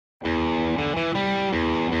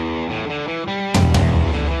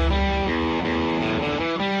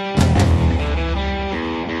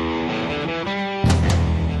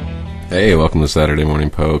Hey, welcome to Saturday Morning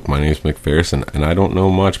Poke. My name's McPherson, and I don't know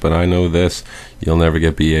much, but I know this. You'll never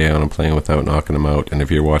get BA on a plane without knocking him out, and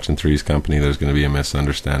if you're watching Three's Company, there's going to be a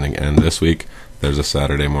misunderstanding. And this week, there's a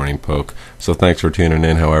Saturday Morning Poke. So thanks for tuning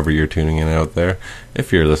in, however you're tuning in out there.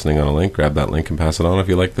 If you're listening on a link, grab that link and pass it on if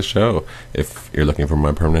you like the show. If you're looking for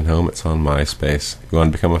my permanent home, it's on MySpace. You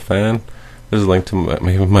want to become a fan? There's a link to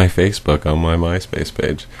my Facebook on my MySpace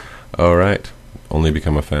page. Alright, only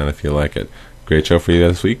become a fan if you like it. Great show for you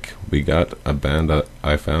this week. We got a band that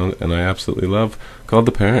I found and I absolutely love called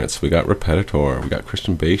The Parents. We got Repetitor. We got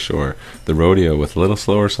Christian Bayshore. The Rodeo with a little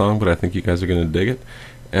slower song, but I think you guys are going to dig it.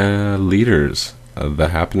 Leaders. The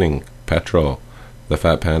Happening. Petrol. The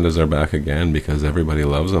Fat Pandas are back again because everybody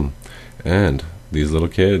loves them. And these little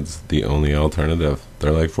kids, The Only Alternative.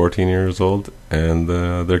 They're like 14 years old and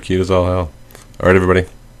they're cute as all hell. Alright, everybody.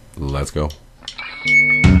 Let's go.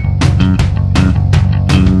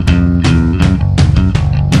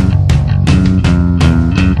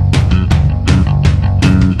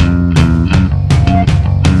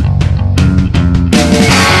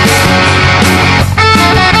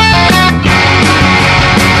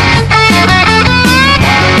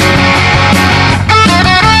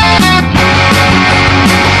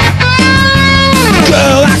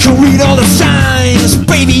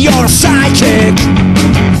 You're a psychic.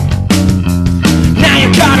 Now you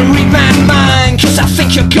gotta read my mind, cause I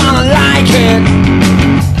think you're gonna like it.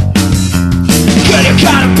 Girl, you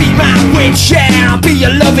gotta be my witch, yeah, I'll be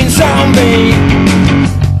your loving zombie.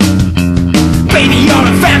 Baby, you're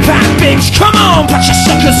a vampire bitch, come on, put your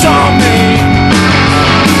suckers on me.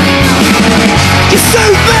 You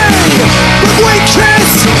soothe me with weak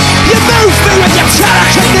kiss. You move me with your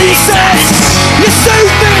telekinesis. You soothe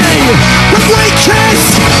me with weak kiss.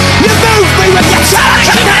 You move me with your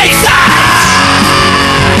telekinesis.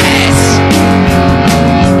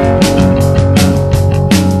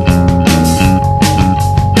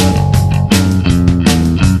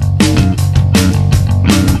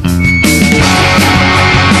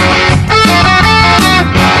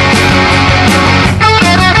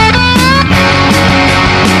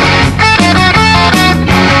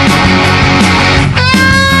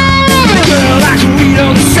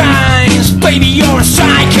 Baby, you're a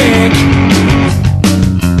psychic.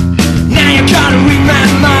 Now you gotta read my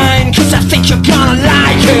mind, cause I think you're gonna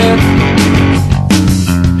like it.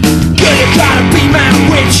 Girl, you gotta be my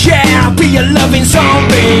witch, yeah, I'll be your loving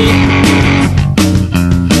zombie.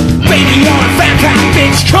 Baby, you're a vampire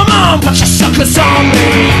bitch, come on, put your suckers on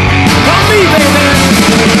me. On me, baby.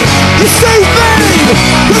 You soothe me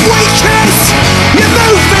with weak kiss. You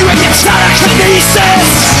move me with your telekinesis.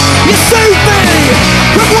 You soothe me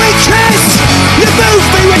with weak kiss.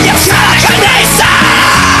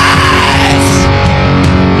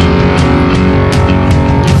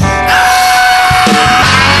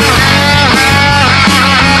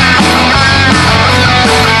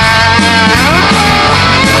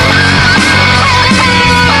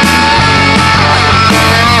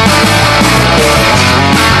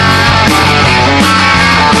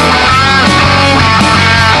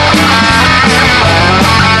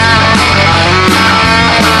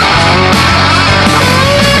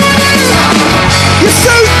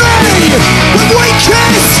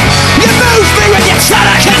 You move me with your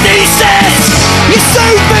telekinesis. You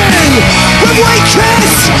soothe me with weak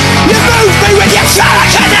kiss. You move me with your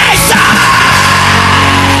telekinesis.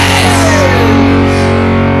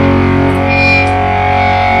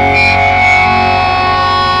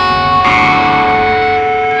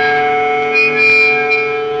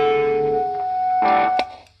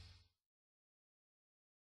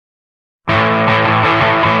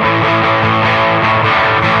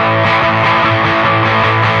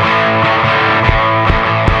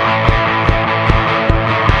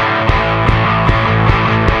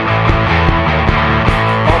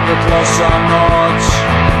 Loša noć,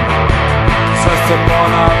 sve se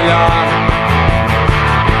ponavlja,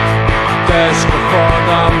 teško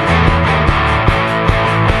hodam.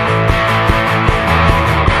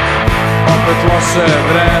 Opet loše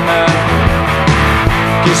vreme,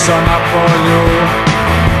 kiša na polju,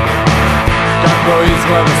 kako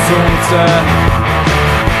izgleda sunce,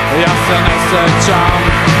 ja se ne sećam.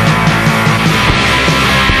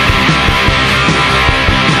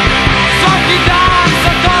 Svaki dan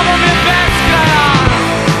za tobom je beskrajan.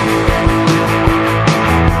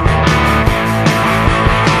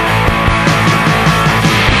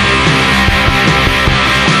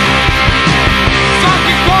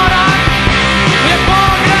 Svaki korak je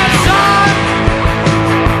pogrešan.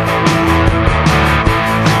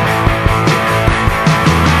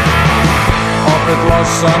 Opet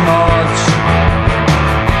loša noć,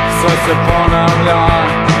 sve se ponavlja,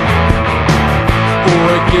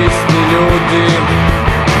 uvek isti ljudi,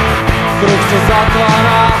 krug se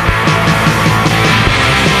zatvara.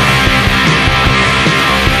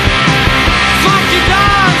 Svaki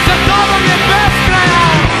dan sa tobom je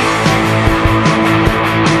beskrajan.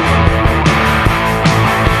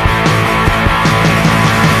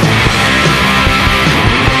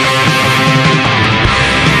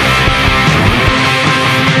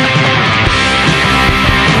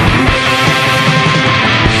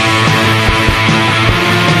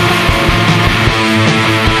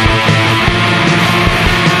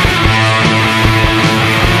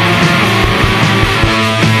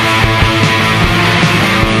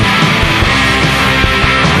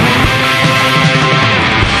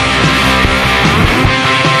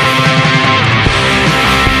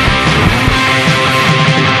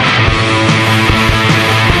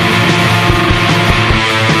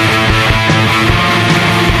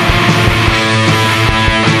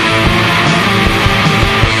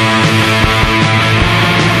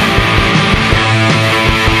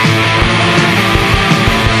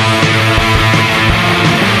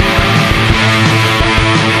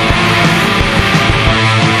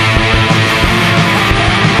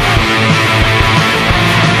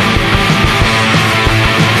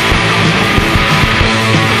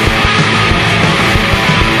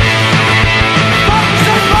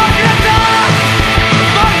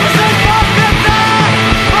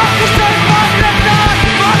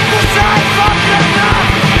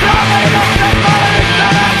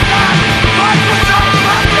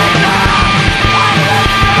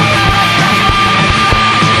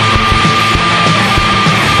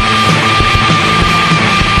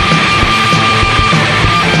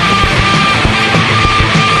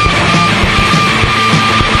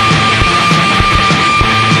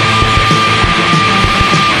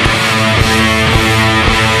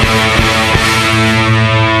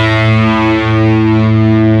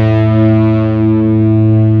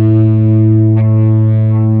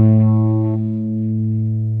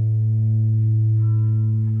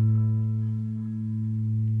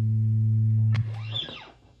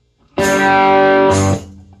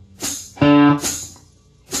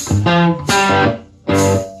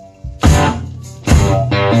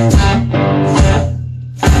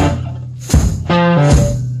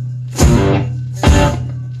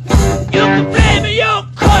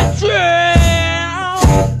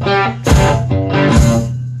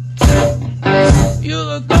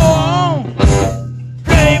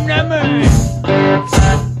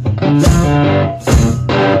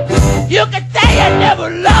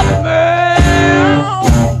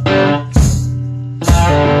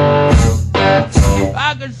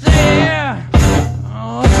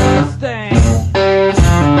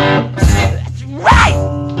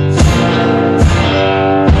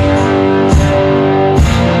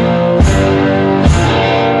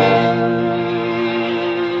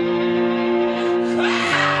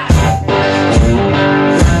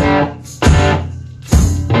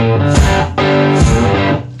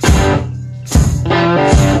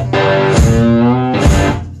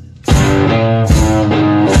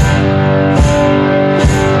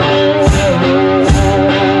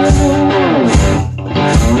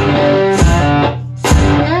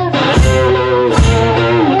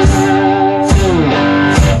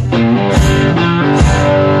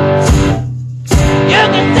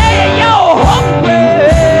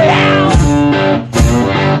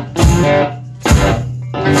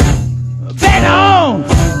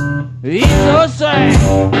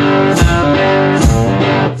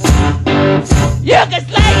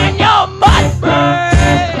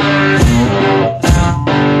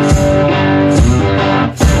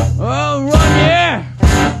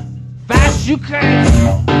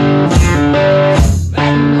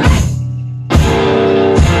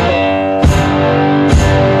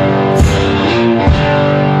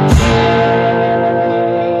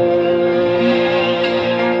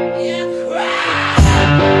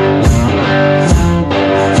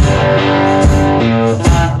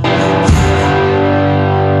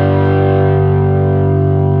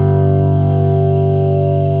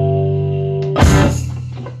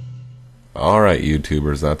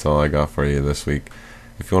 YouTubers, that's all I got for you this week.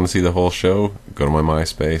 If you want to see the whole show, go to my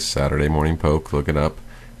MySpace, Saturday Morning Poke, look it up,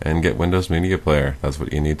 and get Windows Media Player. That's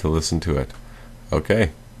what you need to listen to it.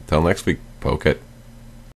 Okay, till next week, poke it.